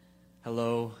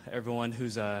Hello, everyone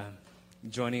who's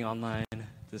joining online.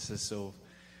 This is so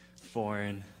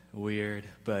foreign, weird,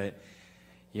 but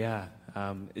yeah,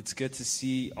 it's good to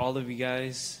see all of you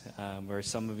guys, or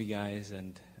some of you guys,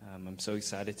 and I'm so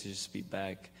excited to just be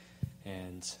back.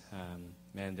 And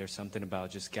man, there's something about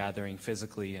just gathering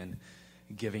physically and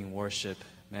giving worship.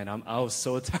 Man, I was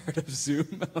so tired of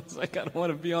Zoom. I was like, I don't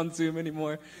want to be on Zoom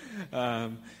anymore.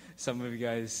 Some of you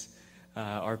guys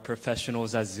are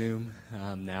professionals at Zoom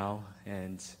now,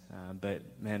 but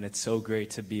man, it's so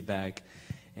great to be back.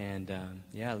 And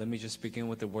yeah, let me just begin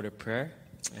with a word of prayer,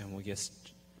 and we'll get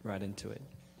right into it.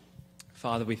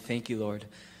 Father, we thank you, Lord,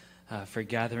 for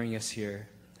gathering us here.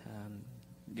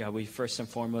 God, we first and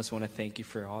foremost want to thank you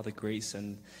for all the grace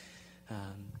and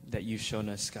that you've shown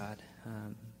us, God.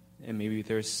 And maybe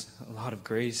there's a lot of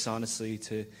grace, honestly,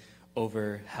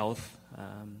 over health.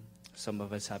 Some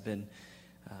of us have been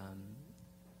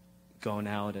going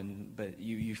out, but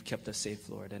you've kept us safe,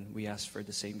 Lord, and we ask for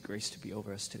the same grace to be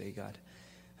over us today, God,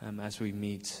 as we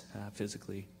meet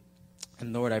physically.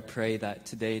 And Lord, I pray that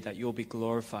today that you'll be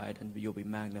glorified and you'll be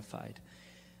magnified.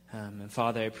 And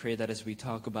Father, I pray that as we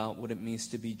talk about what it means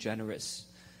to be generous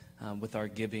with our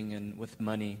giving and with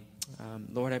money,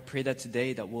 Lord, I pray that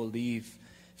today that we'll leave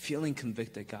feeling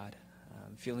convicted, God,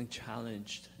 feeling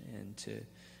challenged, and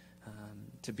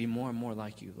to be more and more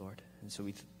like you, Lord. And so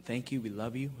we thank you, we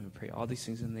love you, and we pray all these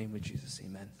things in the name of Jesus,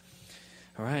 amen.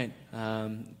 All right,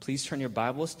 please turn your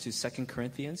Bibles to 2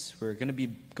 Corinthians. We're going to be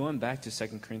going back to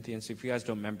 2 Corinthians. If you guys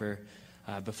don't remember,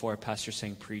 before Pastor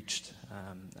Sang preached,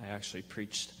 I actually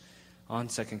preached on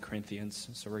 2 Corinthians.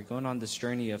 So we're going on this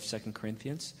journey of 2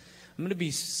 Corinthians. I'm going to be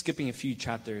skipping a few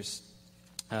chapters,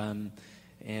 and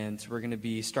we're going to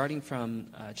be starting from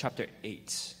chapter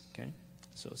 8, okay?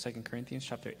 So 2 Corinthians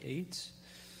chapter 8.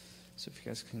 So if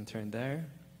you guys can turn there.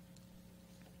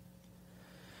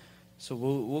 So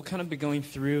we'll kind of be going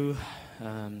through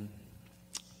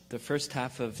the first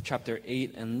half of chapter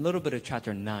 8 and a little bit of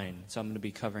chapter 9. So I'm going to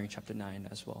be covering chapter 9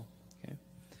 as well. Okay.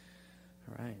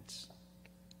 All right.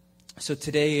 So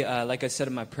today, like I said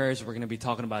in my prayers, we're going to be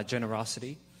talking about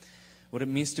generosity, what it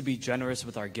means to be generous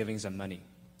with our givings and money.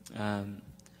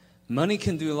 Money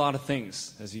can do a lot of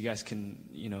things, as you guys can,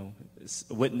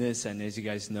 witness, and as you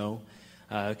guys know.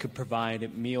 It could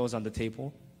provide meals on the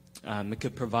table. It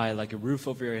could provide like a roof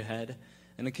over your head.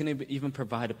 And it can even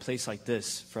provide a place like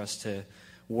this for us to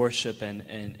worship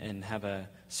and have a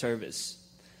service.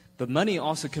 But money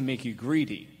also can make you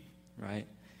greedy, right?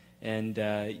 And,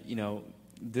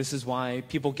 this is why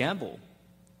people gamble.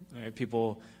 Right?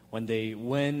 People, when they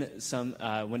win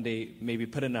when they maybe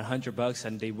put in $100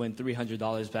 and they win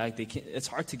 $300 back, it's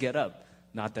hard to get up.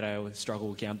 Not that I would struggle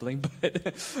with gambling,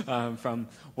 but from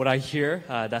what I hear,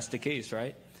 that's the case,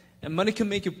 right? And money can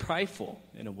make you prideful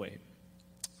in a way.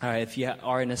 If you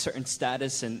are in a certain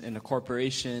status in a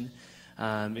corporation,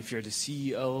 if you're the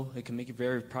CEO, it can make you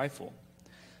very prideful.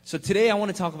 So today I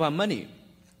want to talk about money.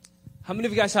 How many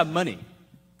of you guys have money?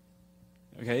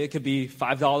 Okay, it could be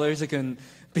 $5, it can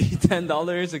be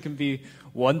 $10, it can be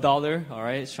 $1. All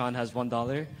right, Sean has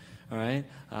 $1. All right,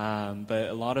 but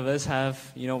a lot of us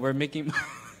have, we're making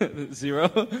zero.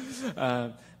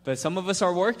 But some of us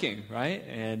are working, right?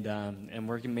 And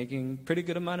we're making pretty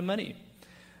good amount of money.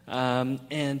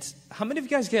 And how many of you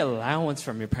guys get allowance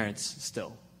from your parents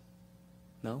still?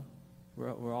 No?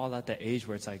 We're all at that age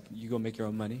where it's like, you go make your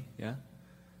own money, yeah?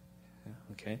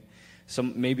 Okay.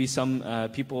 Maybe some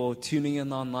people tuning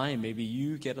in online, maybe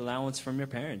you get allowance from your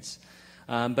parents.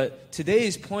 But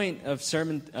today's point of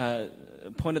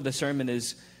the sermon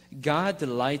is God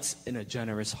delights in a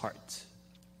generous heart.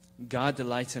 God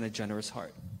delights in a generous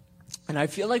heart. And I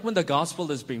feel like when the gospel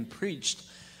is being preached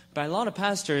by a lot of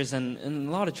pastors and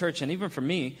a lot of church, and even for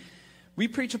me, we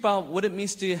preach about what it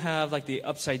means to have like the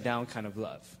upside down kind of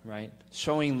love, right?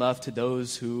 Showing love to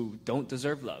those who don't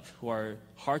deserve love, who are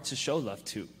hard to show love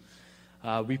to.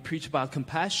 We preach about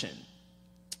compassion,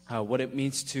 what it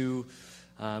means to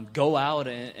go out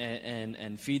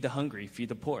and feed the hungry, feed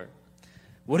the poor.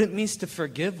 What it means to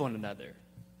forgive one another,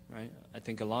 right? I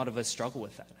think a lot of us struggle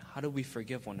with that. How do we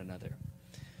forgive one another?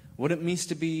 What it means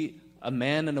to be a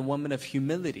man and a woman of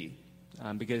humility,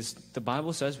 because the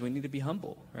Bible says we need to be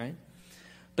humble, right?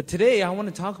 But today I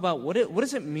want to talk about what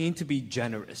does it mean to be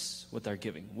generous with our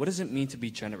giving? What does it mean to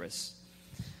be generous?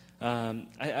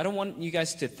 I don't want you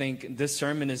guys to think this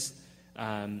sermon is,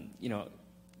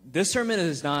 this sermon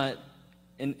is not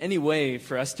in any way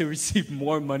for us to receive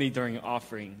more money during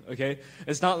offering, okay?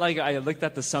 It's not like I looked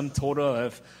at the sum total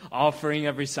of offering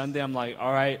every Sunday. I'm like,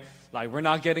 all right, like we're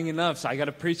not getting enough, so I got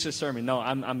to preach the sermon. No,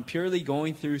 I'm purely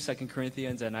going through 2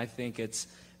 Corinthians, and I think it's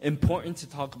important to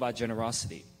talk about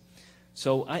generosity.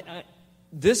 So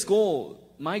this goal,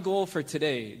 my goal for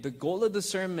today, the goal of the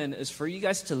sermon is for you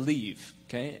guys to leave,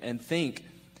 okay, and think,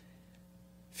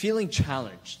 feeling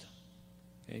challenged,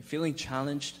 okay, feeling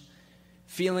challenged,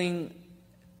 feeling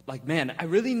like, man, I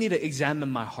really need to examine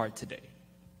my heart today.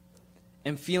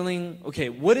 And feeling, okay,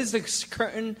 what is the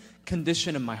current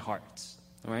condition of my heart?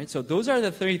 All right, so those are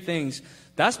the 3 things.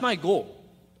 That's my goal.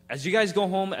 As you guys go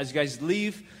home, as you guys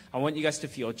leave, I want you guys to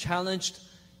feel challenged.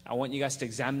 I want you guys to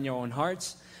examine your own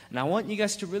hearts. And I want you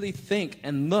guys to really think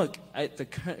and look at the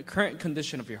current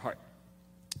condition of your heart.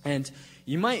 And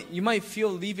you might feel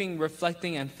leaving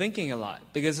reflecting and thinking a lot,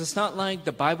 because it's not like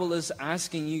the Bible is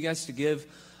asking you guys to give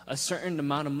a certain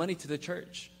amount of money to the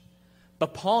church.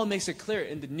 But Paul makes it clear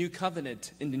in the New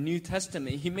Covenant, in the New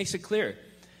Testament, he makes it clear.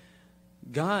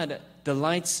 God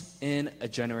delights in a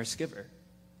generous giver.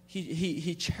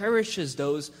 He cherishes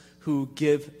those who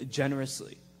give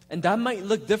generously. And that might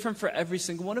look different for every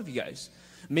single one of you guys.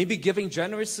 Maybe giving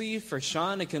generously for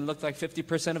Sean, it can look like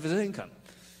 50% of his income.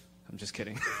 I'm just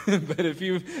kidding. But if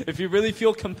you really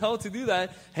feel compelled to do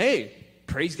that, hey,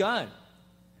 praise God.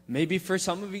 Maybe for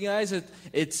some of you guys,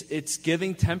 it's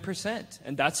giving 10%.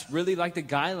 And that's really like the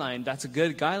guideline. That's a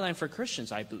good guideline for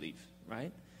Christians, I believe,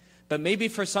 right? But maybe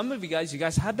for some of you guys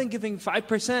have been giving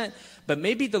 5%, but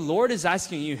maybe the Lord is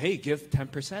asking you, hey, give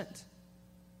 10%.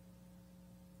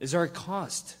 Is there a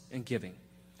cost in giving?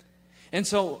 And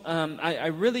so I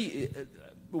really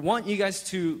want you guys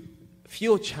to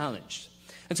feel challenged.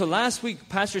 And so last week,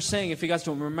 Pastor Sang, if you guys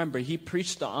don't remember, he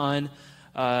preached on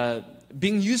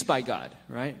being used by God,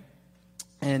 right?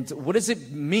 And what does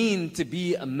it mean to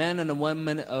be a man and a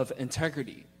woman of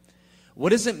integrity? What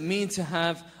does it mean to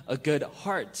have a good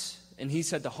heart? And he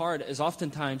said the heart is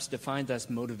oftentimes defined as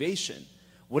motivation.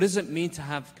 What does it mean to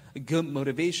have a good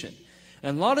motivation?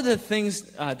 And a lot of the things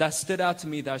that stood out to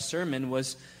me that sermon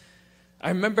was, I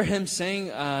remember him saying,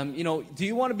 do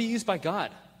you want to be used by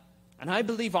God? And I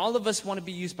believe all of us want to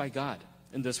be used by God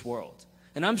in this world.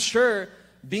 And I'm sure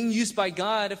being used by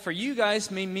God for you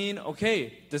guys may mean,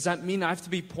 okay, does that mean I have to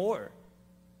be poor?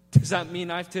 Does that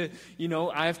mean I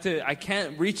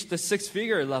can't reach the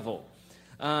 6-figure level?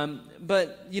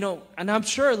 But, and I'm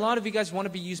sure a lot of you guys want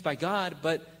to be used by God,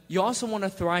 but you also want to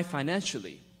thrive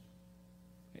financially.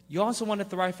 You also want to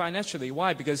thrive financially.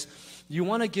 Why? Because you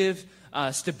want to give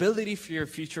stability for your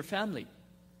future family.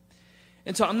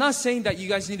 And so I'm not saying that you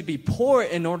guys need to be poor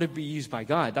in order to be used by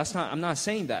God. I'm not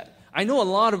saying that. I know a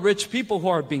lot of rich people who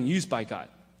are being used by God,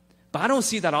 but I don't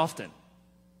see that often.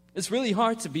 It's really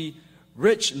hard to be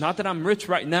rich. Not that I'm rich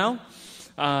right now,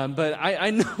 but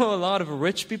I know a lot of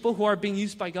rich people who are being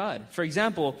used by God. For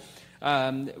example,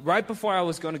 right before I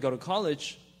was going to go to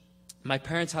college, my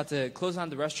parents had to close down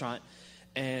the restaurant,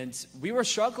 and we were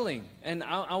struggling. And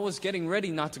I was getting ready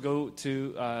not to go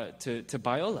to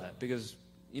Biola because,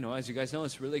 as you guys know,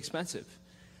 it's really expensive.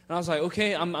 And I was like,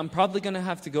 okay, I'm probably going to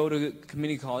have to go to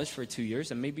community college for 2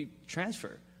 years and maybe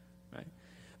transfer, right?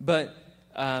 But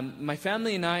my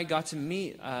family and I got to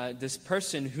meet this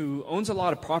person who owns a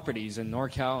lot of properties in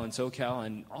NorCal and SoCal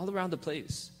and all around the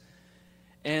place.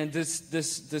 And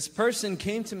this person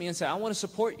came to me and said, I want to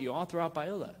support you all throughout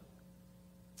Biola.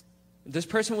 This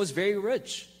person was very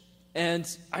rich. And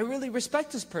I really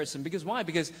respect this person. Because why?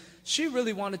 Because she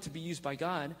really wanted to be used by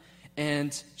God.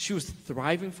 And she was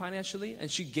thriving financially,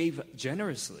 and she gave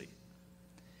generously.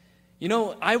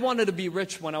 I wanted to be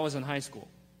rich when I was in high school.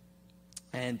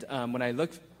 And when I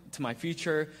looked to my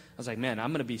future, I was like, man,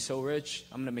 I'm going to be so rich.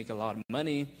 I'm going to make a lot of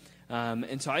money.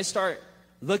 And so I start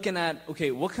looking at,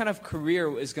 okay, what kind of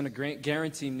career is going to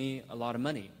guarantee me a lot of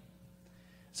money?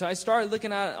 So I started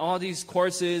looking at all these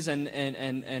courses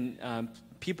and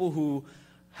people who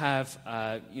have,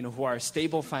 who are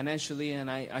stable financially,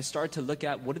 and I started to look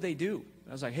at what do they do.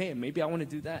 I was like, hey, maybe I want to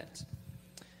do that.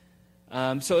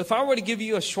 So if I were to give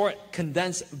you a short,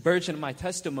 condensed version of my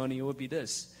testimony, it would be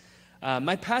this.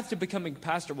 My path to becoming a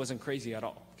pastor wasn't crazy at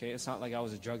all. Okay, it's not like I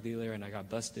was a drug dealer and I got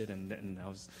busted and I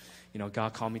was,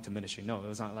 God called me to ministry. No, it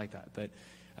was not like that. But,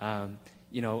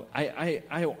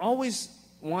 I always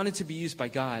wanted to be used by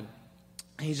God,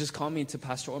 and He just called me to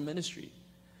pastoral ministry.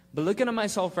 But looking at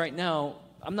myself right now,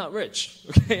 I'm not rich,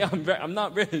 okay? I'm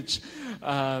not rich.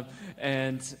 Pastor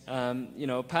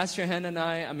Hen and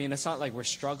I mean, it's not like we're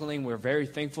struggling. We're very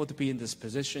thankful to be in this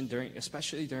position,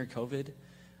 especially during COVID.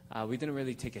 We didn't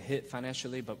really take a hit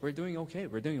financially, but we're doing okay.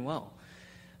 We're doing well.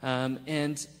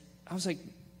 And I was like,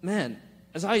 man,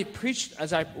 as I preached,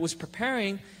 as I was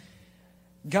preparing,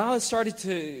 God started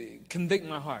to convict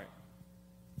my heart.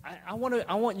 I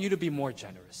want you to be more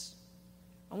generous.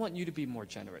 I want you to be more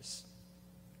generous.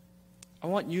 I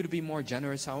want you to be more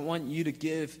generous. I want you to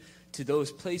give to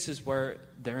those places where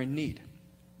they're in need.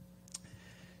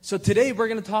 So today we're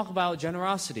going to talk about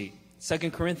generosity,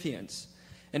 2 Corinthians.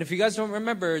 And if you guys don't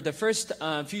remember, the first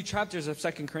few chapters of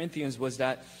 2 Corinthians was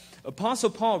that Apostle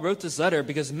Paul wrote this letter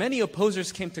because many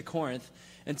opposers came to Corinth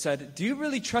and said, do you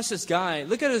really trust this guy?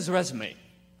 Look at his resume.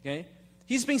 Okay?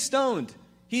 He's being stoned.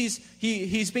 He's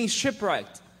being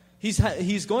shipwrecked.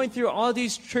 He's going through all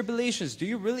these tribulations. Do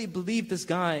you really believe this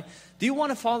guy? Do you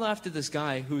want to follow after this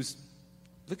guy who's,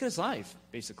 look at his life,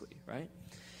 basically, right?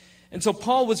 And so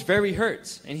Paul was very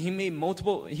hurt, and he made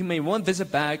one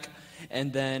visit back,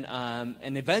 and then,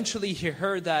 and eventually he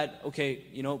heard that, okay,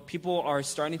 people are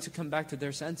starting to come back to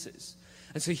their senses.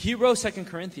 And so he wrote 2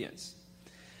 Corinthians.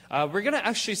 We're going to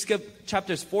actually skip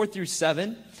chapters 4 through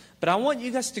 7, but I want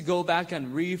you guys to go back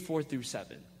and read 4 through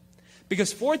 7.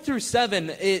 Because 4 through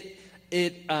 7,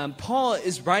 Paul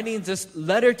is writing this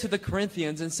letter to the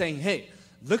Corinthians and saying, hey,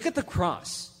 look at the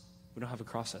cross. We don't have a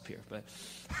cross up here, but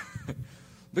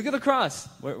look at the cross.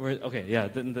 Okay, yeah,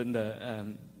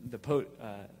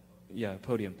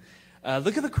 podium.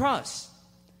 Look at the cross.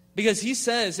 Because he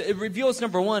says, it reveals,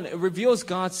 number one, it reveals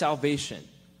God's salvation.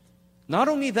 Not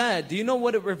only that, do you know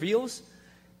what it reveals?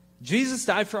 Jesus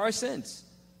died for our sins.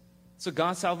 So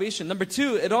God's salvation. Number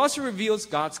two, it also reveals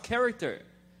God's character.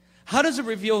 How does it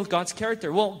reveal God's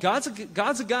character? Well, God's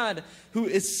a God who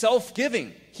is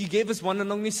self-giving. He gave His one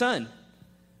and only Son.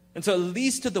 And so it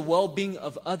leads to the well-being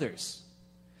of others.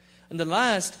 And the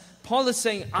last, Paul is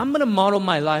saying, I'm going to model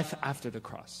my life after the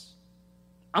cross.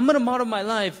 I'm going to model my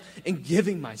life in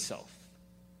giving myself.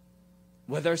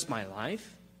 Whether it's my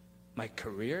life, my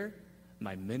career,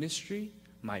 my ministry,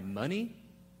 my money.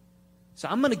 So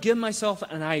I'm going to give myself,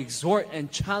 and I exhort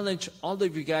and challenge all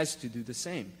of you guys to do the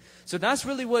same. So that's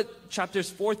really what chapters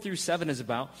 4 through 7 is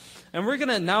about. And we're going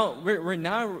to now,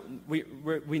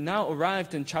 we now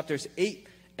arrived in chapters 8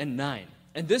 and 9.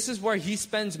 And this is where he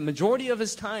spends majority of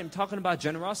his time talking about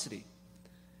generosity.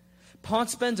 Paul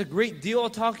spends a great deal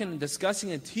talking and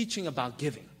discussing and teaching about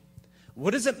giving.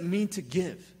 What does it mean to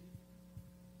give?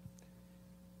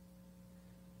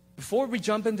 Before we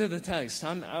jump into the text,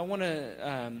 I want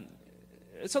to,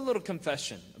 it's a little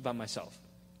confession about myself.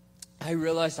 I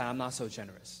realized that I'm not so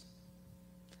generous.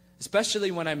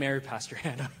 Especially when I married Pastor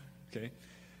Hannah, okay?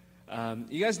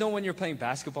 You guys know when you're playing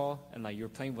basketball and you're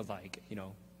playing with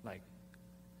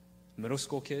middle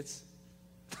school kids?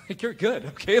 You're good,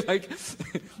 okay?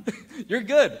 You're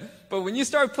good. But when you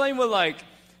start playing with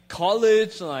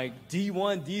college, D1,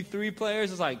 D3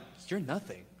 players, it's you're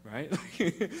nothing, right?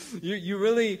 you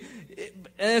really,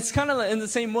 and it's kind of in the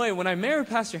same way. When I married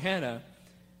Pastor Hannah,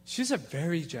 she's a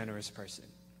very generous person.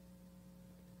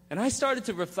 And I started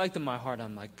to reflect in my heart,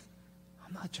 I'm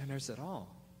not generous at all.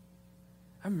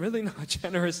 I'm really not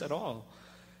generous at all.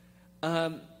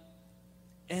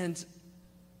 And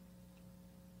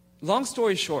long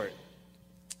story short,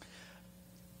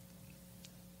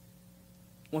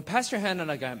 when Pastor Hannah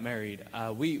and I got married,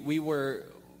 we were,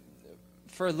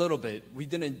 for a little bit, we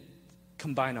didn't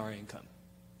combine our income.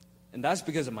 And that's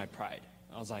because of my pride.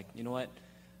 I was like, you know what?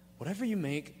 Whatever you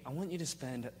make, I want you to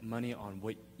spend money on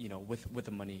what, with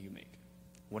the money you make.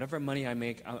 Whatever money I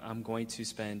make, I'm going to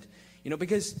spend,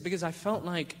 because I felt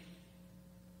like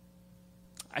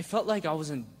I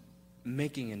wasn't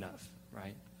making enough,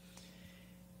 right?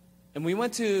 And we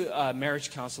went to a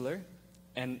marriage counselor,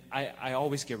 and I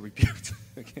always get rebuked.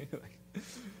 Okay,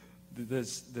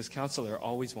 this counselor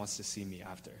always wants to see me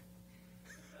after.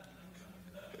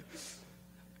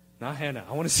 Not Hannah.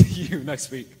 I want to see you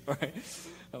next week. All right.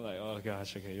 I'm like, oh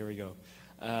gosh. Okay, here we go.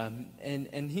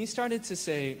 And he started to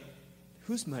say,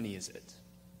 whose money is it?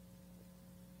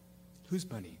 Whose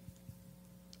money?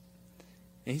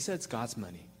 And he said, it's God's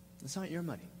money. It's not your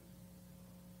money.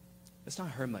 It's not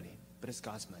her money, but it's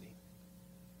God's money.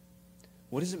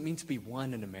 What does it mean to be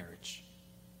one in a marriage?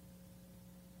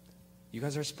 You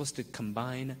guys are supposed to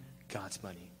combine God's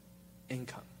money,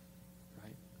 income,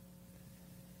 right?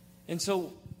 And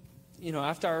so,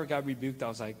 after I got rebuked, I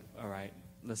was like, all right,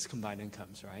 let's combine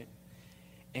incomes, right?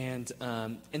 And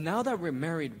now that we're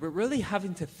married, we're really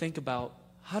having to think about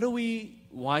how do we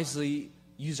wisely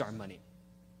use our money.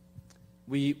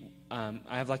 I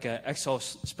have an Excel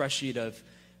spreadsheet of,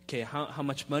 okay, how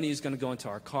much money is going to go into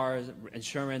our car,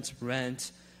 insurance,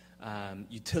 rent,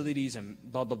 utilities, and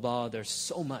blah, blah, blah. There's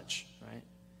so much, right?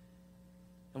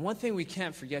 And one thing we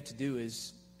can't forget to do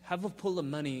is have a pool of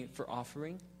money for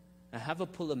offering and have a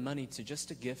pool of money to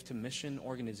give to mission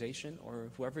organization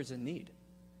or whoever's in need.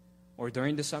 Or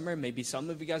during the summer, maybe some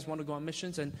of you guys want to go on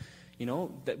missions and,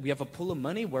 that we have a pool of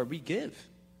money where we give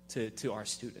to our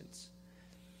students.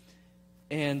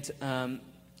 And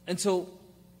so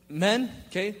Men,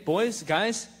 okay, boys,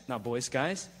 guys, not boys,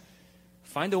 guys,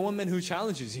 find a woman who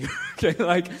challenges you, okay,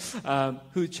 like,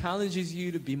 who challenges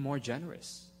you to be more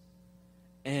generous.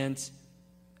 And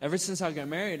ever since I got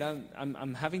married,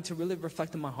 I'm having to really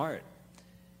reflect on my heart.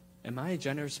 Am I a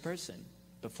generous person?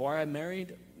 Before I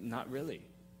married, not really.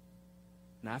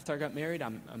 And after I got married,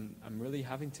 I'm really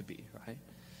having to be, right?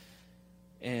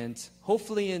 And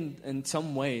hopefully in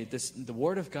some way, the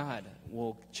Word of God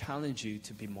will challenge you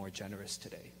to be more generous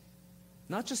today.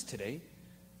 Not just today,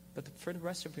 but for the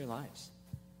rest of your lives.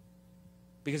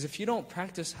 Because if you don't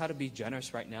practice how to be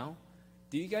generous right now,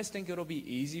 do you guys think it'll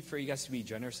be easy for you guys to be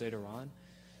generous later on?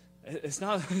 It's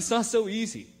not so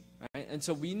easy, right? And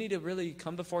so we need to really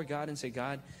come before God and say,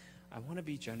 God, I want to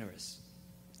be generous.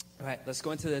 All right, let's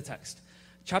go into the text.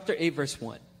 Chapter 8, verse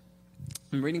 1.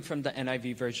 I'm reading from the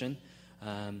NIV version.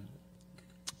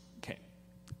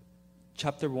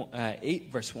 Chapter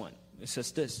 8, verse 1. It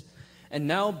says this. And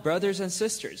now, brothers and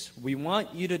sisters, we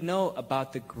want you to know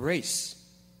about the grace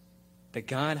that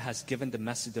God has given the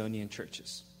Macedonian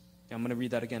churches. I'm going to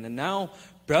read that again. And now,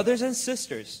 brothers and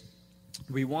sisters,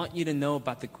 we want you to know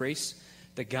about the grace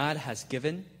that God has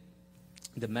given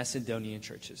the Macedonian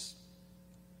churches.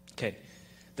 Okay,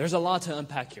 there's a lot to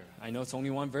unpack here. I know it's only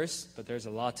one verse, but there's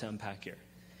a lot to unpack here.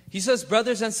 He says,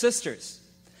 brothers and sisters.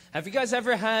 Have you guys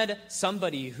ever had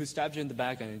somebody who stabbed you in the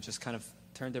back and just kind of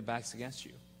turned their backs against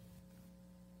you?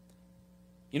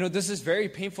 You know, this is very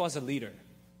painful as a leader.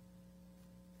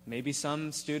 Maybe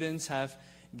some students have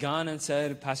gone and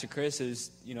said, Pastor Chris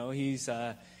is, he's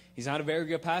not a very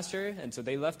good pastor, and so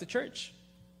they left the church.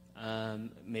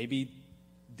 Maybe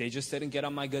they just didn't get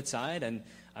on my good side, and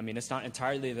I mean, it's not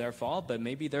entirely their fault, but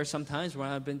maybe there are some times where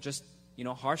I've been just,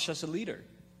 harsh as a leader.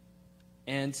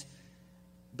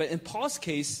 But in Paul's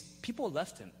case, people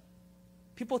left him.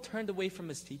 People turned away from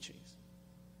his teachings.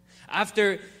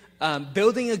 After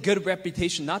building a good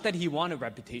reputation, not that he wanted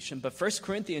reputation, but 1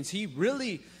 Corinthians, he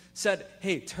really said,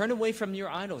 hey, turn away from your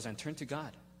idols and turn to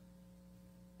God.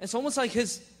 It's almost like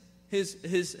his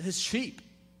sheep.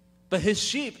 But his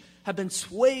sheep have been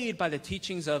swayed by the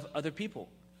teachings of other people.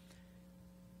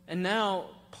 And now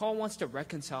Paul wants to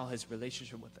reconcile his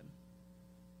relationship with them.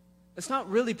 It's not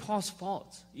really Paul's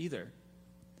fault either.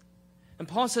 And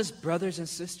Paul says, brothers and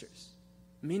sisters,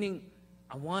 meaning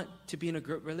I want to be in a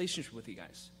good relationship with you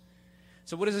guys.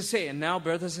 So what does it say? And now,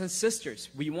 brothers and sisters,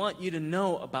 we want you to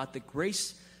know about the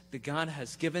grace that God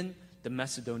has given the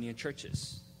Macedonian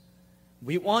churches.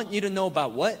 We want you to know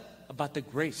about what? About the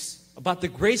grace. About the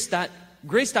grace that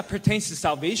pertains to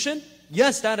salvation.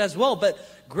 Yes, that as well. But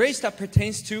grace that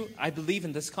pertains to, I believe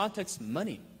in this context,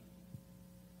 money.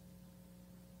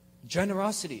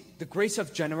 Generosity. The grace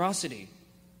of generosity.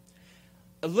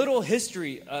 A little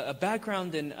history, a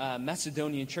background in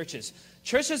Macedonian churches.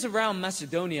 Churches around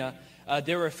Macedonia,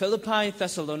 there were Philippi,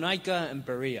 Thessalonica, and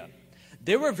Berea.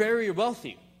 They were very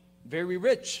wealthy, very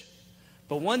rich.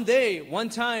 But one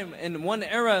time, in one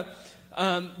era,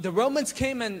 the Romans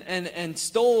came and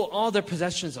stole all their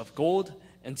possessions of gold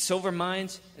and silver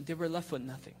mines, and they were left with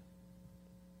nothing.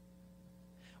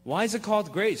 Why is it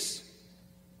called grace?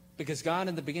 Because God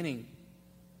in the beginning,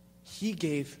 He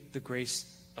gave the grace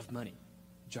of money,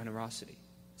 generosity,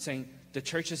 saying the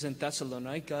churches in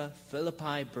Thessalonica,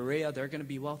 Philippi, Berea, they're going to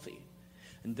be wealthy.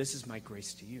 And this is my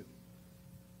grace to you.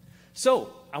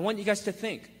 So, I want you guys to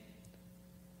think.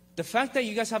 The fact that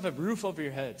you guys have a roof over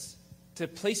your heads, to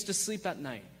place to sleep at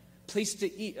night, place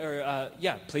to eat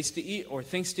or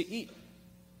things to eat,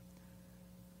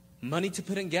 money to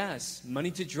put in gas, money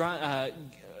to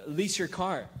lease your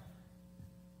car.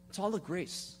 It's all a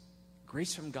grace.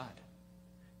 Grace from God.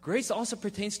 Grace also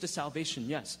pertains to salvation,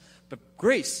 yes. But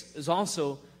grace is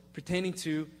also pertaining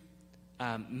to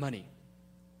money.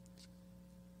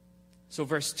 So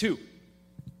verse 2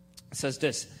 says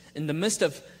this. In the midst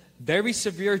of very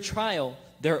severe trial,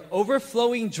 their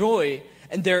overflowing joy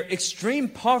and their extreme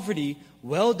poverty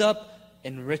welled up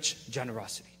in rich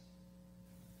generosity.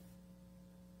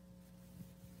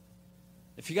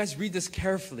 If you guys read this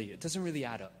carefully, it doesn't really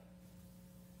add up.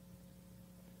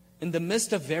 In the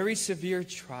midst of very severe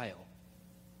trial,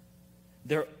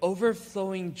 their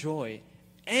overflowing joy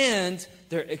and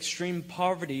their extreme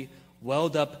poverty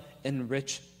welled up in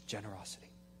rich generosity.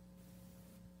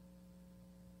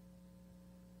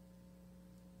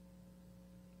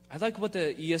 I like what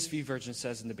the ESV version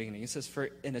says in the beginning. It says, for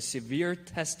in a severe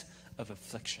test of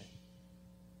affliction.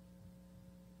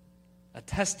 A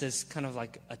test is kind of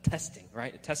like a testing,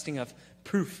 right? A testing of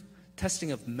proof,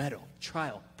 testing of metal,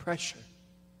 trial, pressure.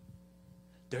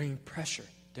 During pressure,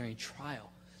 during trial,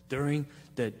 during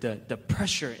the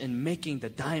pressure in making the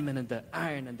diamond and the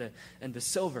iron and the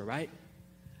silver, right?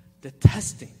 The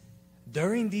testing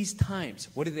During these times,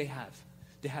 what did they have?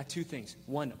 They had two things.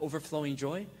 One, overflowing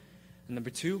joy. And number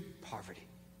two, poverty.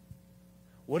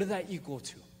 What did that equal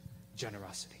to?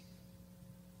 Generosity.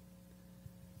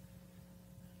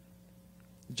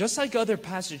 Just like other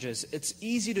passages, it's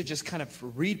easy to just kind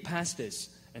of read past this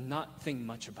and not think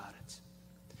much about it.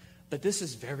 But this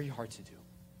is very hard to do.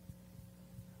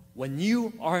 When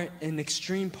you are in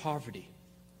extreme poverty,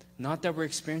 not that we're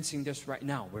experiencing this right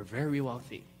now, we're very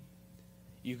wealthy.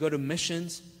 You go to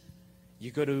missions,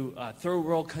 you go to third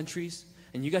world countries,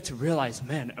 and you get to realize,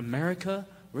 man, America,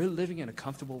 we're living in a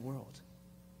comfortable world.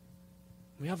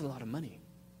 We have a lot of money.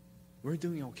 We're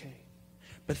doing okay.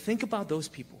 But think about those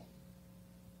people.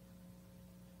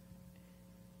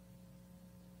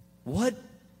 What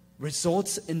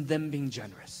results in them being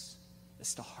generous?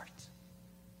 It's the heart.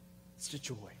 It's the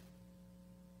joy.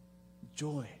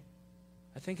 Joy.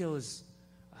 I think it was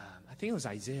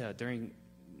Isaiah during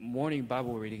morning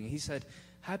Bible reading. He said,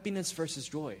 happiness versus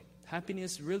joy.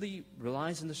 Happiness really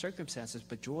relies on the circumstances,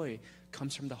 but joy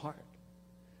comes from the heart.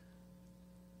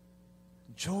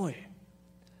 Joy.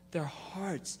 Their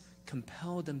hearts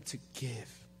compel them to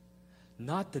give.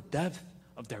 Not the depth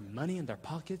of their money in their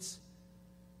pockets,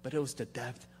 but it was the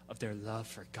depth of their love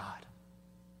for God.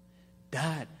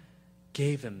 That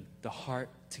gave them the heart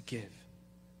to give.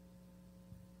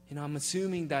 You know, I'm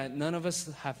assuming that none of us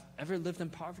have ever lived in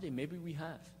poverty. Maybe we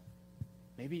have.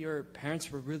 Maybe your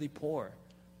parents were really poor.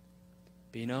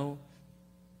 But you know,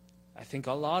 I think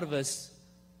a lot of us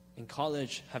in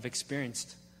college have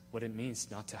experienced what it means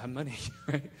not to have money,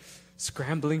 right?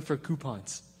 Scrambling for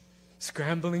coupons,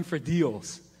 scrambling for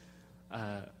deals.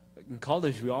 In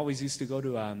college, we always used to go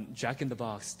to Jack in the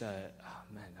Box.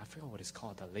 I forgot what it's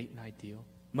called, the late night deal.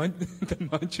 The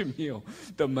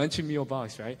Munchie Meal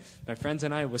box, right? My friends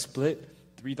and I would split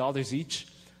 $3 each.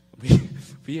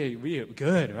 We ate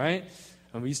good, right?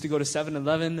 And we used to go to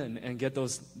 7-Eleven and get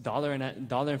those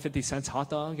 $1.50 hot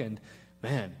dog. And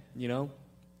man, you know,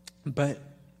 but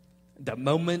the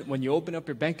moment when you open up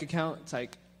your bank account, it's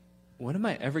like, when am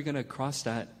I ever going to cross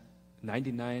that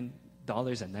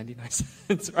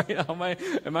 $99.99, right?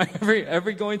 Am I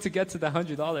ever going to get to the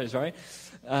 $100, right?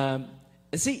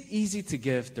 Is it easy to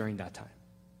give during that time?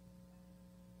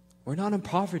 We're not in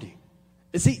poverty.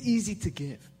 Is it easy to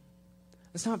give?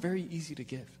 It's not very easy to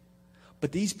give.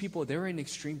 But these people, they were in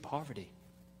extreme poverty.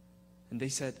 And they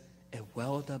said, it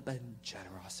welled up in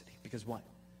generosity. Because what?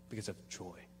 Because of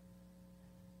joy.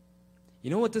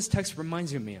 You know what this text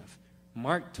reminds me of?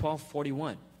 Mark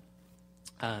 12:41.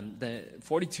 The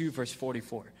 42 verse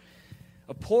 44.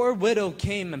 A poor widow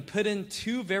came and put in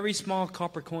 2 very small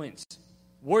copper coins,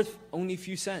 worth only a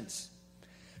few cents.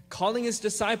 Calling his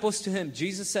disciples to him,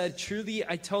 Jesus said, truly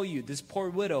I tell you, this poor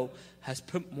widow has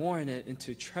put more in it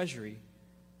into treasury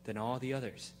than all the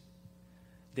others.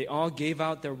 They all gave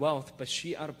out their wealth, but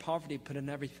she out of poverty put in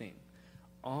everything,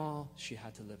 all she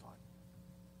had to live on.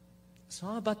 It's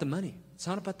not about the money. It's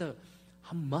not about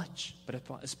how much, but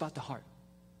it's about the heart.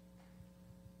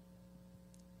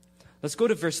 Let's go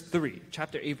to verse 3,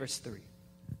 chapter 8, verse 3.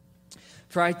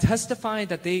 For I testify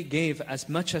that they gave as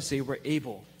much as they were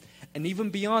able, and even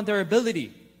beyond their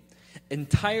ability,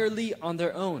 entirely on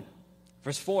their own.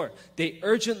 Verse 4, they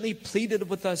urgently pleaded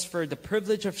with us for the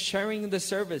privilege of sharing the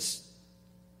service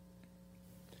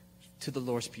to the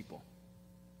Lord's people.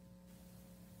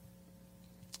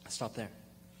 I'll stop there.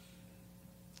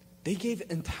 They gave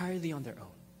entirely on their own.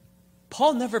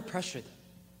 Paul never pressured them.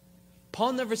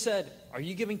 Paul never said, are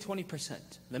you giving 20%?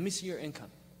 Let me see your income.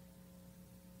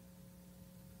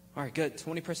 All right, good,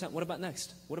 20%. What about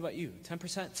next? What about you?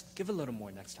 10%? Give a little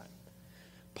more next time.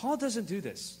 Paul doesn't do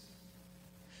this.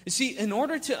 You see, in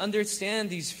order to understand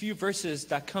these few verses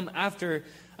that come after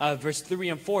verse 3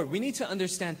 and 4, we need to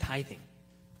understand tithing.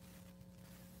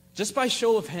 Just by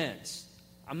show of hands,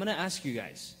 I'm going to ask you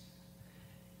guys,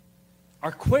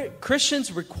 are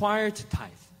Christians required to tithe?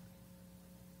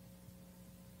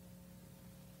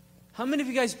 How many of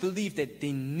you guys believe that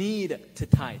they need to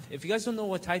tithe? If you guys don't know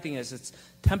what tithing is, it's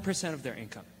 10% of their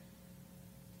income.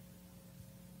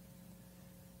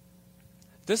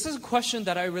 This is a question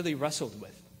that I really wrestled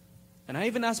with. And I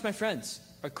even asked my friends,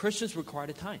 are Christians required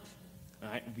to tithe?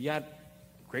 We had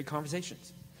great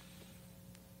conversations.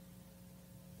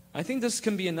 I think this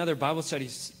can be another Bible study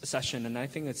session, and I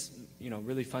think it's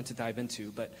really fun to dive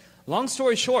into. But long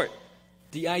story short,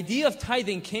 the idea of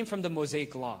tithing came from the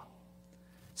Mosaic Law.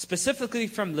 Specifically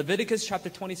from Leviticus chapter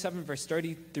 27, verse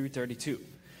 30 through 32.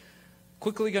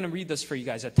 Quickly going to read this for you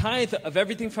guys. A tithe of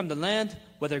everything from the land,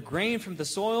 whether grain from the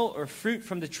soil or fruit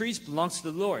from the trees, belongs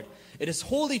to the Lord. It is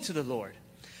holy to the Lord.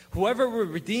 Whoever will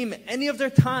redeem any of their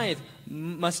tithe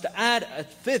must add a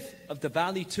fifth of the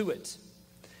value to it.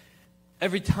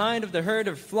 Every tithe of the herd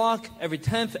or flock, every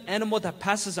 10th animal that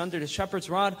passes under the shepherd's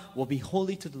rod will be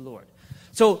holy to the Lord.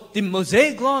 So the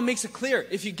Mosaic law makes it clear,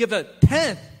 if you give a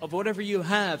 10th of whatever you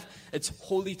have, it's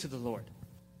holy to the Lord.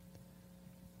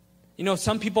 You know,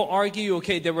 some people argue,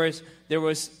 okay, there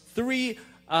was three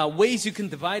ways you can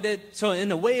divide it. So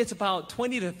in a way, it's about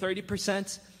 20 to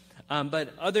 30%.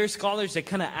 But other scholars, they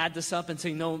kind of add this up and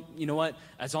say, no, you know what?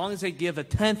 As long as they give a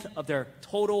 10th of their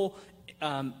total,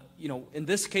 in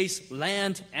this case,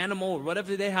 land, animal, or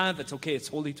whatever they have, it's okay. It's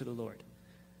holy to the Lord.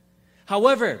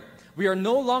 However, we are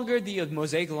no longer the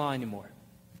Mosaic law anymore.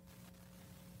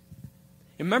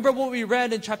 Remember what we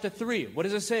read in chapter 3. What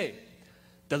does it say?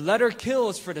 The letter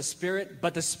kills for the Spirit,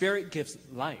 but the Spirit gives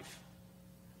life.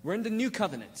 We're in the new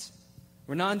covenant.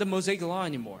 We're not in the Mosaic law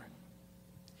anymore.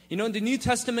 You know, in the New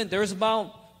Testament, there's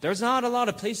not a lot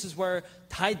of places where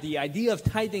the idea of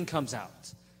tithing comes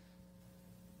out.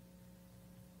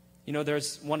 You know,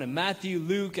 there's one in Matthew,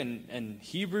 Luke, and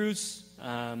Hebrews,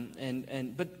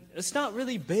 but it's not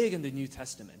really big in the New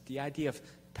Testament, the idea of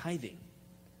tithing.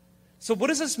 So what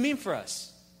does this mean for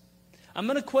us? I'm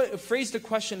going to phrase the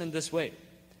question in this way.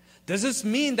 Does this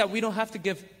mean that we don't have to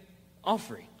give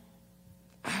offering?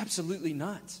 Absolutely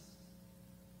not.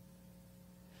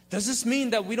 Does this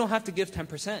mean that we don't have to give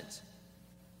 10%?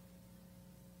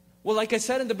 Well, like I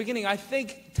said in the beginning, I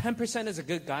think 10% is a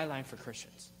good guideline for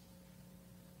Christians.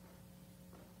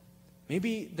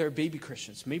 Maybe they're baby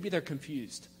Christians. Maybe they're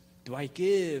confused. Do I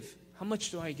give? How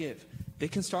much do I give? They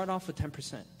can start off with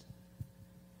 10%.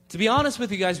 To be honest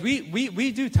with you guys,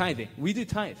 we do tithing. We do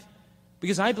tithe.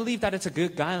 Because I believe that it's a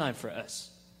good guideline for us.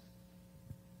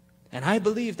 And I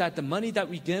believe that the money that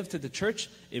we give to the church,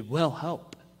 it will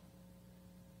help.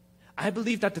 I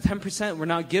believe that the 10%, we're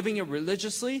not giving it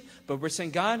religiously, but we're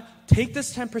saying, God, take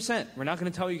this 10%. We're not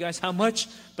going to tell you guys how much,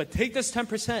 but take this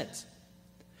 10%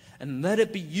 and let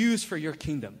it be used for your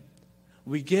kingdom.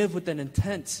 We give with an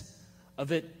intent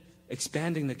of it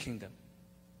expanding the kingdom.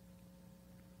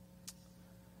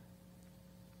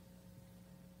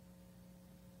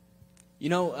 You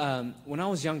know, when I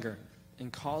was younger, in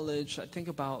college, I think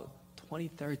about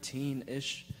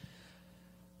 2013-ish,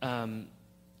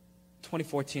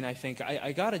 2014, I think,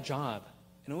 I got a job,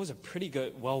 and it was a pretty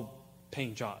good,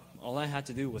 well-paying job. All I had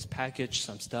to do was package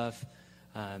some stuff.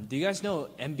 Do you guys know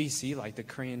MBC, like the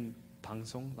Korean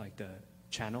Bangsong, like the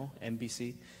channel,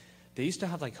 MBC? They used to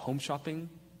have like home shopping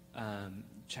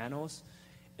channels,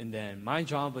 and then my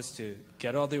job was to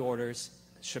get all the orders,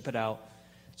 ship it out.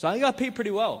 So I got paid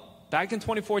pretty well. Back in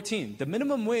 2014, the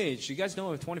minimum wage, you guys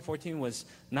know in 2014 was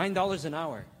 $9 an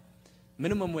hour,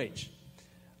 minimum wage.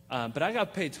 But I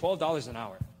got paid $12 an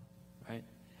hour, right?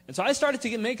 And so I started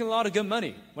to making a lot of good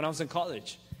money when I was in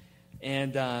college.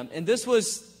 And this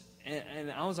was, and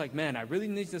I was like, man, I really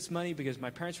need this money because my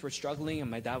parents were struggling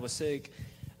and my dad was sick.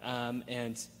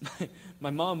 And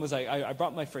my mom was like, I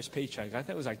brought my first paycheck. I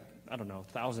think it was like, I don't know,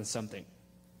 1,000 something.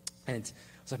 And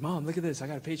I was like, Mom, look at this, I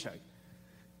got a paycheck.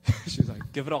 She was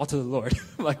like, give it all to the Lord.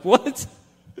 I'm like, what?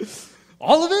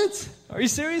 All of it? Are you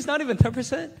serious? Not even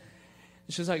 10%? And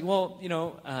she was like, well, you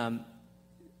know,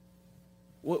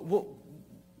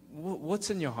 what's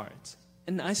in your heart?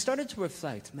 And I started to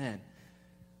reflect, man,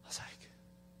 I was like,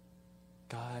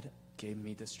 God gave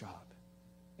me this job.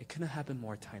 It couldn't have happened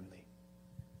more timely.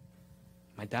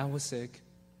 My dad was sick.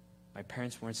 My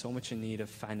parents were in so much in need of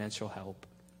financial help.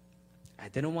 I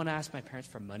didn't want to ask my parents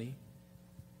for money.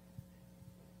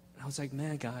 I was like,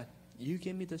 man, God, you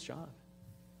gave me this job.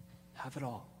 Have it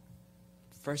all.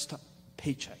 First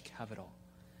paycheck, have it all.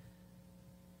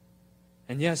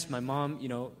 And yes, my mom, you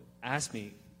know, asked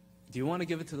me, do you want to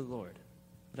give it to the Lord?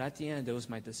 But at the end, it was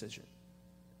my decision.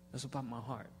 It was about my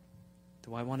heart.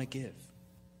 Do I want to give?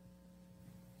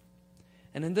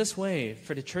 And in this way,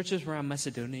 for the churches around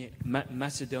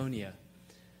Macedonia,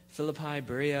 Philippi,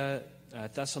 Berea,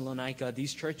 Thessalonica,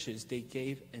 these churches, they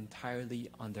gave entirely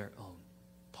on their own.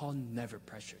 Paul never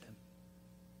pressured him.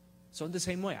 So in the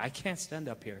same way, I can't stand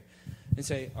up here and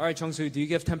say, all right, Jung-soo, do you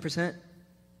give 10%?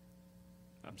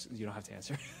 You don't have to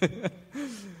answer.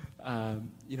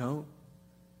 You know,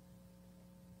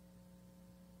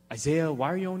 Isaiah,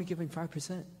 why are you only giving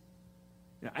 5%?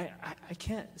 You know, I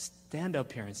can't stand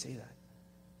up here and say that.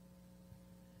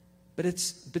 But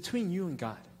it's between you and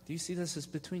God. Do you see this as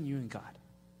between you and God?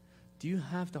 Do you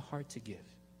have the heart to give?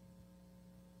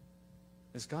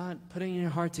 Is God putting in your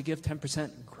heart to give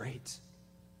 10%? Great.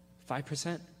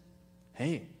 5%?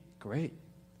 Hey, great.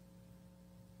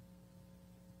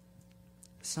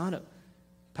 It's not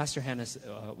Pastor Hannah,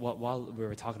 while we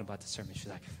were talking about the sermon, she's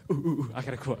like, ooh, I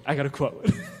got a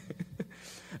quote.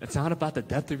 It's not about the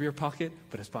depth of your pocket,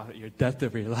 but it's about your depth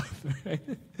of your love. Right?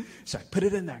 She's like, put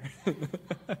it in there.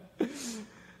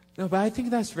 No, but I think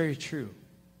that's very true.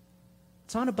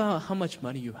 It's not about how much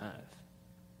money you have.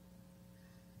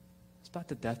 It's about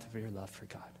the depth of your love for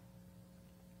God.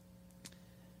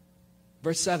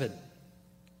 Verse 7,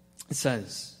 it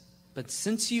says, but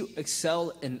since you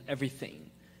excel in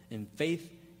everything, in faith,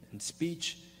 in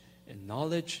speech, in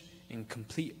knowledge, in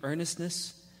complete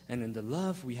earnestness, and in the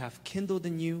love we have kindled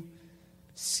in you,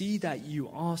 see that you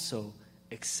also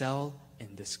excel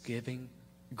in this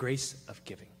grace of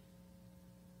giving.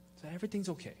 So everything's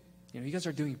okay. You guys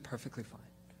are doing perfectly fine.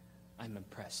 I'm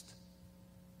impressed.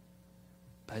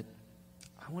 But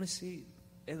I want to see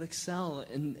it excel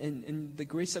in the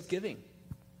grace of giving.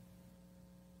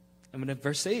 And in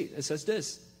verse 8, it says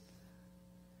this,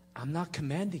 I'm not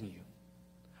commanding you,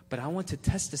 but I want to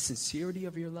test the sincerity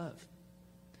of your love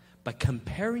by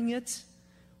comparing it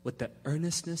with the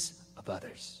earnestness of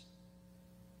others.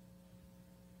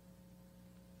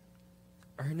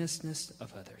 Earnestness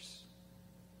of others.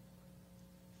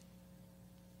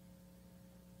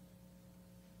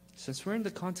 Since we're in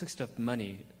the context of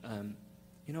money,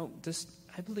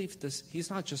 I believe he's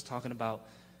not just talking about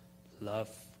love,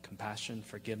 compassion,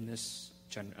 forgiveness,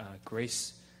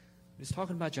 grace. He's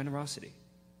talking about generosity.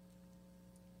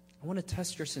 I want to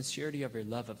test your sincerity of your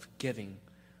love of giving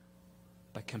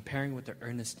by comparing with the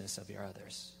earnestness of your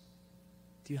others.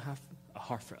 Do you have a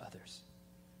heart for others?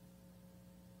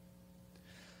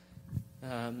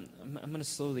 I'm going to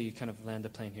slowly kind of land the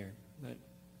plane here. But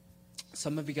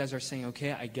some of you guys are saying,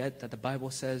 okay, I get that the Bible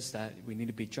says that we need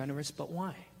to be generous, but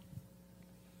why?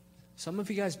 Some of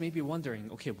you guys may be wondering,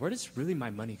 okay, where does really my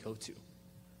money go to?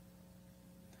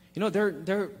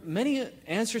 There are many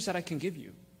answers that I can give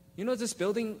you. This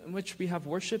building in which we have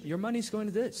worship, your money's going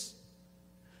to this.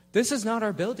 This is not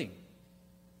our building.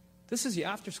 This is the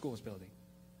after schools building.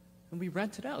 And we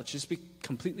rent it out. Just be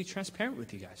completely transparent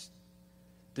with you guys.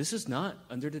 This is not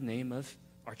under the name of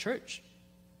our church.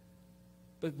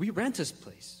 But we rent this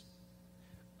place.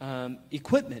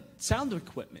 Equipment, sound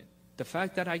equipment. The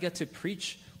fact that I get to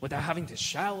preach without having to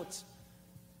shout.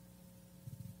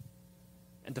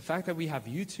 And the fact that we have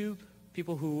YouTube,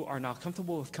 people who are not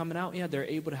comfortable with coming out, they're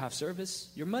able to have service.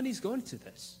 Your money's going to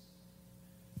this.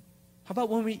 How about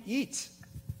when we eat?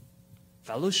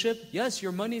 Fellowship? Yes,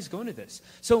 your money is going to this.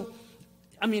 So,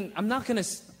 I'm not going to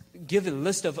give a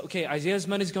list of, okay, Isaiah's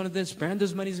money is going to this,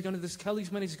 Brando's money is going to this,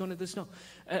 Kelly's money is going to this. No.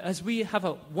 As we have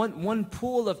one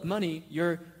pool of money,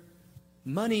 your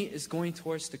money is going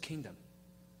towards the kingdom.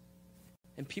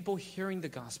 And people hearing the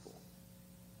gospel.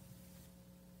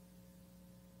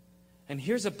 And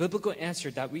here's a biblical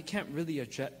answer that we can't really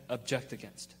object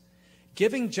against.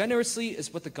 Giving generously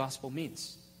is what the gospel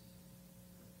means.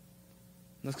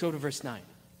 Let's go to verse 9.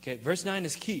 Okay, verse 9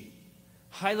 is key.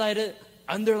 Highlight it,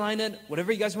 underline it,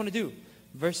 whatever you guys want to do.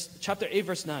 Chapter 8,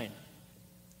 verse 9.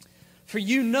 For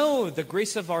you know the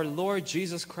grace of our Lord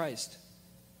Jesus Christ,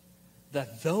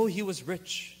 that though he was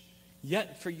rich,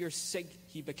 yet for your sake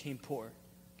he became poor,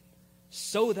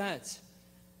 so that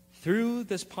through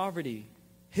this poverty,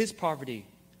 his poverty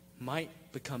might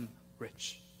become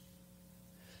rich.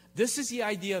 This is the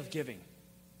idea of giving.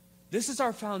 This is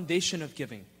our foundation of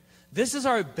giving. This is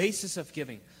our basis of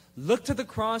giving. Look to the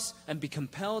cross and be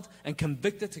compelled and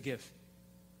convicted to give.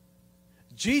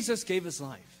 Jesus gave his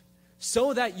life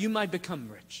so that you might become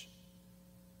rich.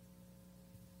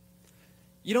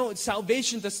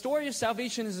 Salvation, the story of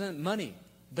salvation isn't money,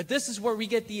 but this is where we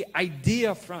get the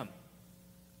idea from.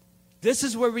 This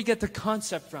is where we get the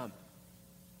concept from.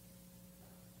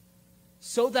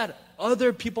 So that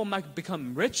other people might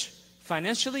become rich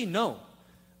financially? No.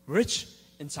 Rich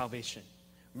in salvation.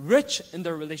 Rich in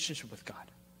their relationship with God.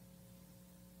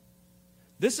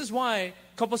 This is why a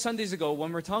couple Sundays ago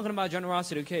when we're talking about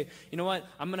generosity, okay, you know what?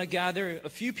 I'm going to gather a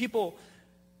few people,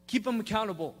 keep them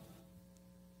accountable.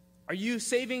 Are you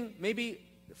saving maybe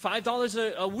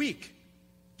 $5 a week?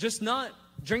 Just not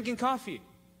drinking coffee.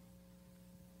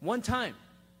 One time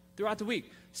throughout the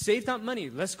week. Save that money.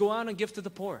 Let's go out and give to the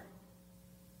poor.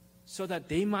 So that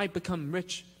they might become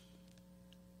rich.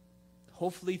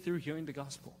 Hopefully through hearing the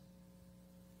gospel.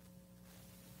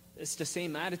 It's the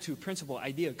same attitude, principle,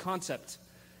 idea, concept.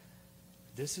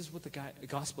 This is what the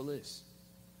gospel is.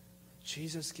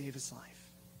 Jesus gave his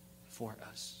life for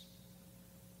us.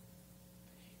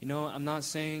 I'm not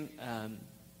saying,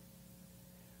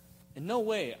 in no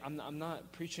way, I'm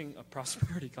not preaching a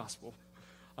prosperity gospel.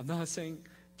 I'm not saying,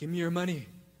 give me your money.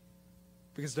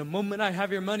 Because the moment I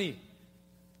have your money,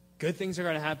 good things are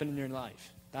going to happen in your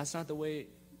life. That's not the way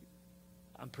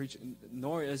I'm preaching,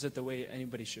 nor is it the way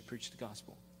anybody should preach the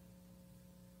gospel.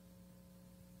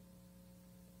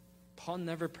 Paul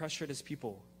never pressured his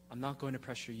people. I'm not going to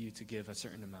pressure you to give a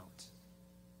certain amount.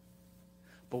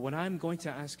 But what I'm going to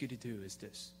ask you to do is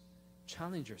this.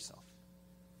 Challenge yourself.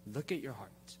 Look at your heart.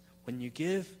 When you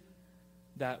give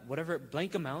that whatever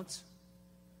blank amount,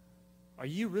 are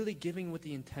you really giving with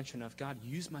the intention of, God,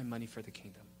 use my money for the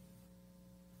kingdom?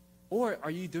 Or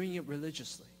are you doing it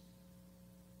religiously?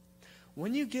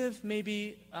 When you give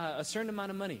maybe a certain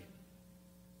amount of money,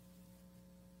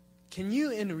 can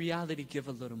you in reality give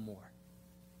a little more?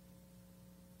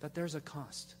 That there's a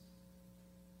cost.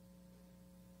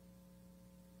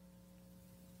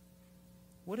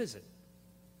 What is it?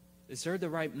 Is there the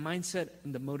right mindset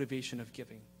and the motivation of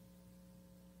giving?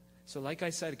 So like I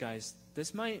said, guys,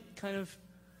 this might kind of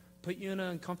put you in an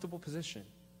uncomfortable position.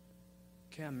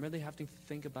 Okay, I'm really having to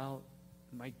think about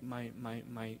my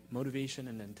motivation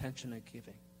and intention of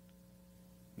giving.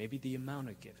 Maybe the amount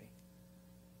of giving.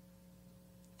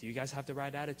 Do you guys have the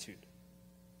right attitude?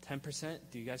 10%?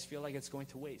 Do you guys feel like it's going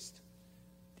to waste?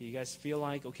 Do you guys feel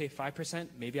like, okay, 5%?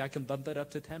 Maybe I can bump it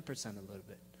up to 10% a little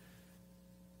bit.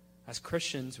 As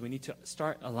Christians, we need to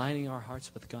start aligning our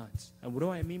hearts with God's. And what do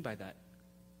I mean by that?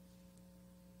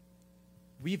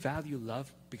 We value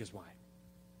love because why?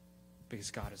 Because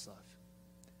God is love.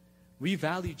 We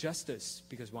value justice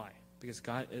because why? Because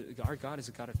our God is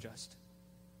a God of justice.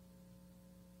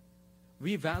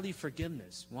 We value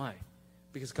forgiveness. Why?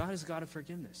 Because God is a God of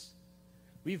forgiveness.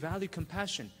 We value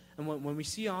compassion. And when we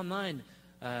see online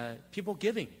people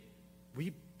giving,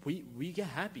 we get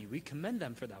happy. We commend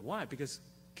them for that. Why? Because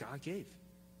God gave.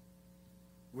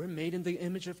 We're made in the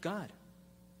image of God.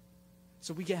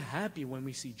 So we get happy when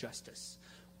we see justice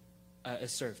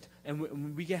served.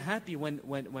 And we get happy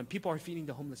when people are feeding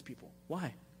the homeless people.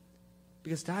 Why?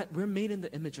 Because we're made in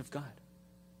the image of God.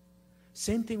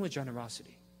 Same thing with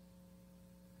generosity.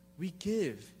 We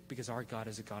give because our God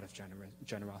is a God of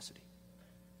generosity.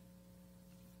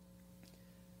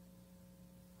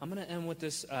 I'm going to end with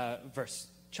this verse.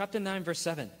 Chapter 9, verse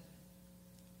 7.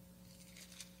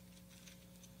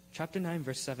 Chapter 9,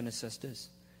 verse 7, it says this.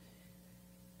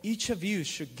 Each of you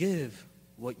should give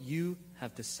what you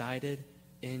have decided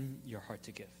in your heart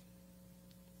to give.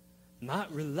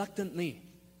 Not reluctantly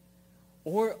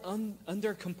or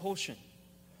under compulsion.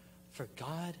 For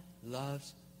God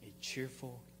loves a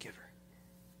cheerful giver.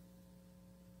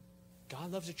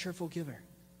 God loves a cheerful giver.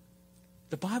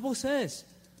 The Bible says,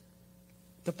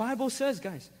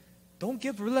 guys, don't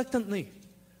give reluctantly.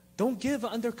 Don't give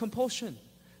under compulsion.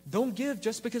 Don't give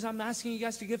just because I'm asking you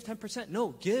guys to give 10%. No,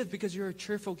 give because you're a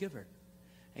cheerful giver.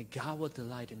 And God will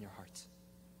delight in your hearts.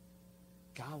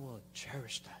 God will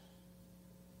cherish that.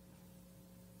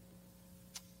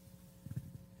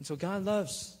 And so God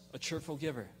loves a cheerful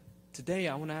giver. Today,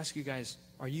 I want to ask you guys,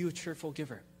 are you a cheerful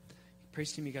giver?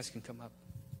 Praise team, you guys can come up.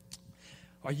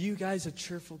 Are you guys a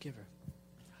cheerful giver?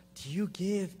 Do you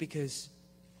give because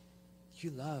you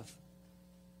love?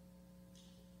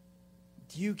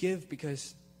 Do you give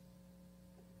because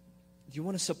you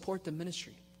want to support the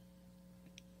ministry?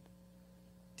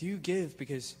 Do you give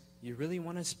because you really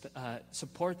want to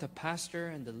support the pastor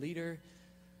and the leader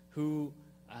who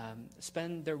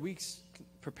spend their weeks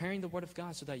preparing the Word of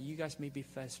God so that you guys may be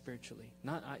fed spiritually?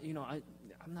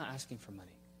 I'm not asking for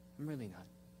money. I'm really not.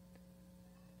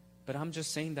 But I'm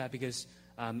just saying that because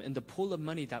in the pool of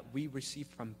money that we receive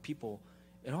from people,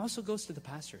 it also goes to the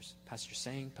pastors. Pastor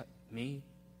Sang, me,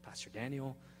 Pastor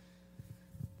Daniel,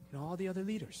 all the other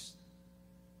leaders.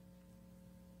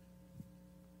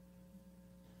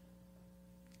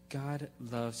 God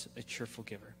loves a cheerful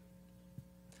giver.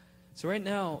 So right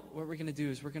now, what we're going to do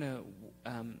is we're going to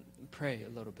pray a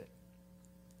little bit.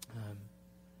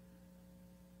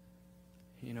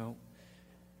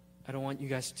 I don't want you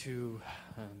guys to,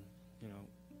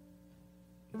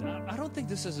 I don't think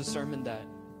this is a sermon that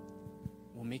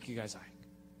will make you guys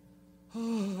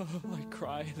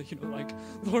cry,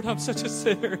 Lord, I'm such a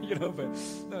sinner, but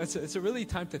no, it's a really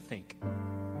time to think,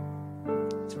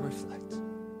 to reflect.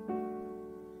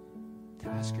 To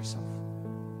ask yourself,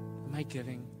 am I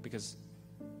giving because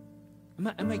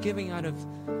am I giving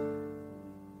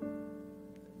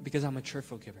because I'm a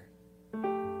cheerful giver?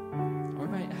 Or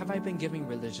have I been giving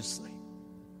religiously?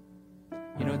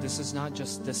 This is not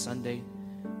just this Sunday,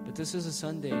 but this is a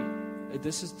Sunday.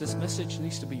 This message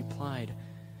needs to be applied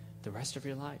the rest of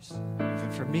your lives.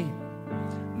 Even for me,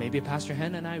 maybe Pastor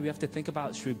Hannah and I, we have to think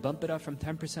about, should we bump it up from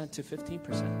 10% to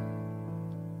 15%?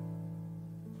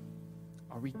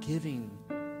 Are we giving?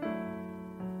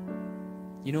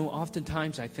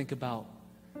 Oftentimes I think about,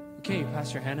 okay,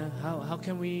 Pastor Hannah, how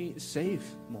can we save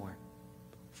more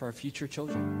for our future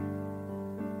children?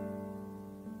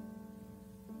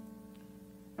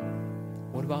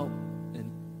 What about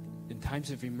in times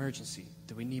of emergency?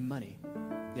 Do we need money?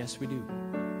 Yes, we do.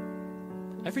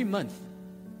 Every month,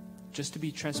 just to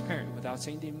be transparent without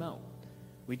saying the amount,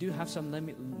 we do have some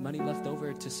money left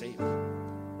over to save.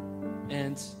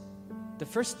 And the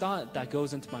first thought that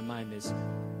goes into my mind is,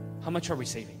 how much are we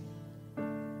saving?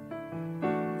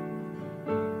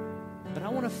 But I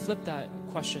want to flip that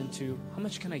question to, how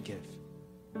much can I give?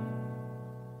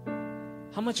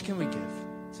 How much can we give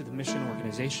to the mission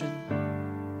organization,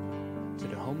 to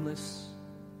the homeless,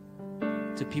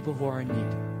 to people who are in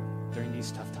need during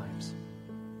these tough times?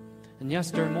 And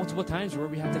yes, there are multiple times where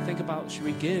we have to think about, should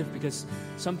we give? Because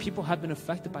some people have been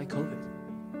affected by COVID.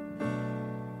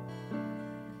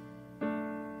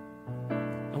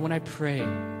 And when I pray,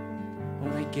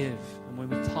 when I give, and when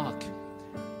we talk,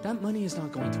 that money is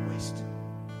not going to waste.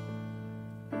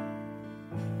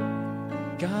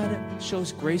 God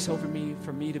shows grace over me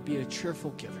for me to be a cheerful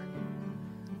giver.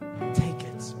 Take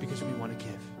it because we want to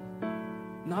give.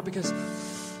 Not because,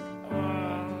 all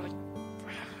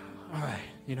right,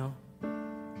 you know.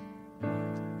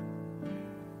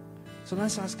 So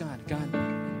let's ask God,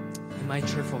 am I a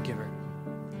cheerful giver?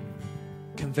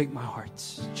 Convict my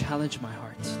heart, challenge my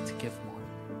heart to give more.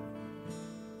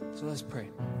 So let's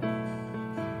pray.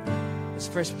 Let's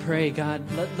first pray, God,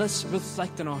 let's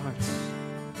reflect in our hearts.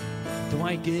 Do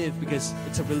I give because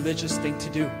it's a religious thing to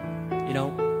do? You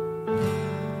know,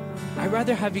 I'd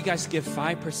rather have you guys give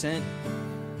 5%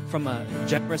 from a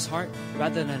generous heart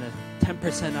rather than a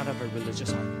 10% out of a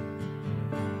religious heart.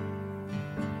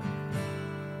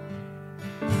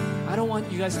 I don't want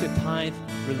you guys to tithe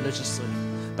religiously,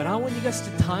 but I want you guys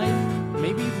to tithe,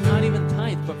 maybe not even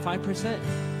tithe, but 5%,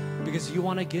 because you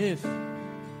want to give.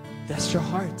 That's your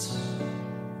heart.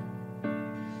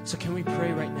 So can we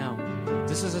pray right now?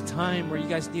 This is a time where you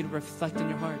guys need to reflect in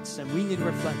your hearts, and we need to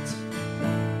reflect.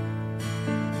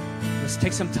 Let's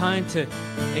take some time to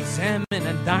examine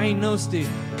and diagnose the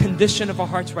condition of our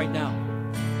hearts right now.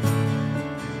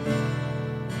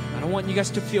 I don't want you guys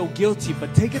to feel guilty,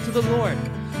 but take it to the Lord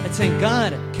and say,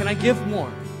 God, can I give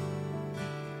more?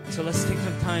 So let's take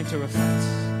some time to reflect.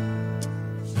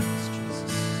 Yes,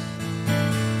 Jesus.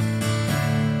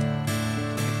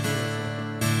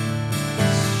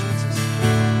 Yes, Jesus.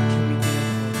 Can we do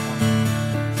it, Lord?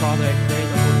 Father, I pray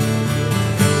that we'll be able to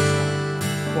give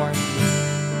who are in need.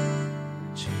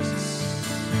 Jesus.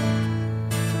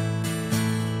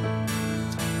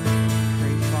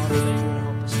 Pray, Father, that you would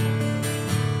help us, Lord.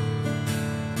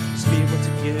 Just be able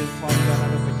to give, Father God,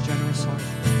 out of a generous heart.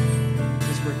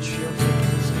 Because we're cheerful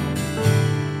givers, God.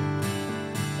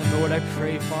 And Lord, I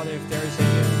pray, Father, if there is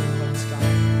any of us, God,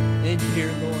 in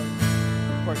here, Lord,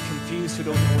 who are confused, who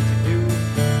don't know what to do,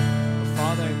 but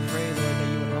Father, I pray, Lord, that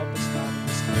you would help us, God, in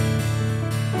this time.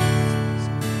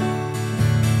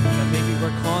 That maybe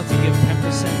we're called to give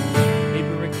 10%, maybe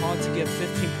we're called to give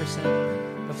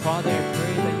 15%, but Father, I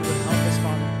pray that you would help us,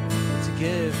 Father, to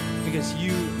give because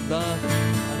you love a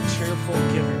cheerful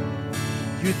giver.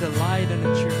 You delight in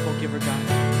a cheerful giver, God.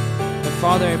 But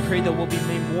Father, I pray that we'll be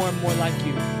made more and more like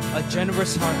you. A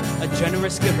generous heart, a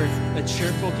generous giver, a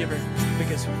cheerful giver.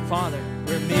 Because Father,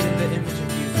 we're made in the image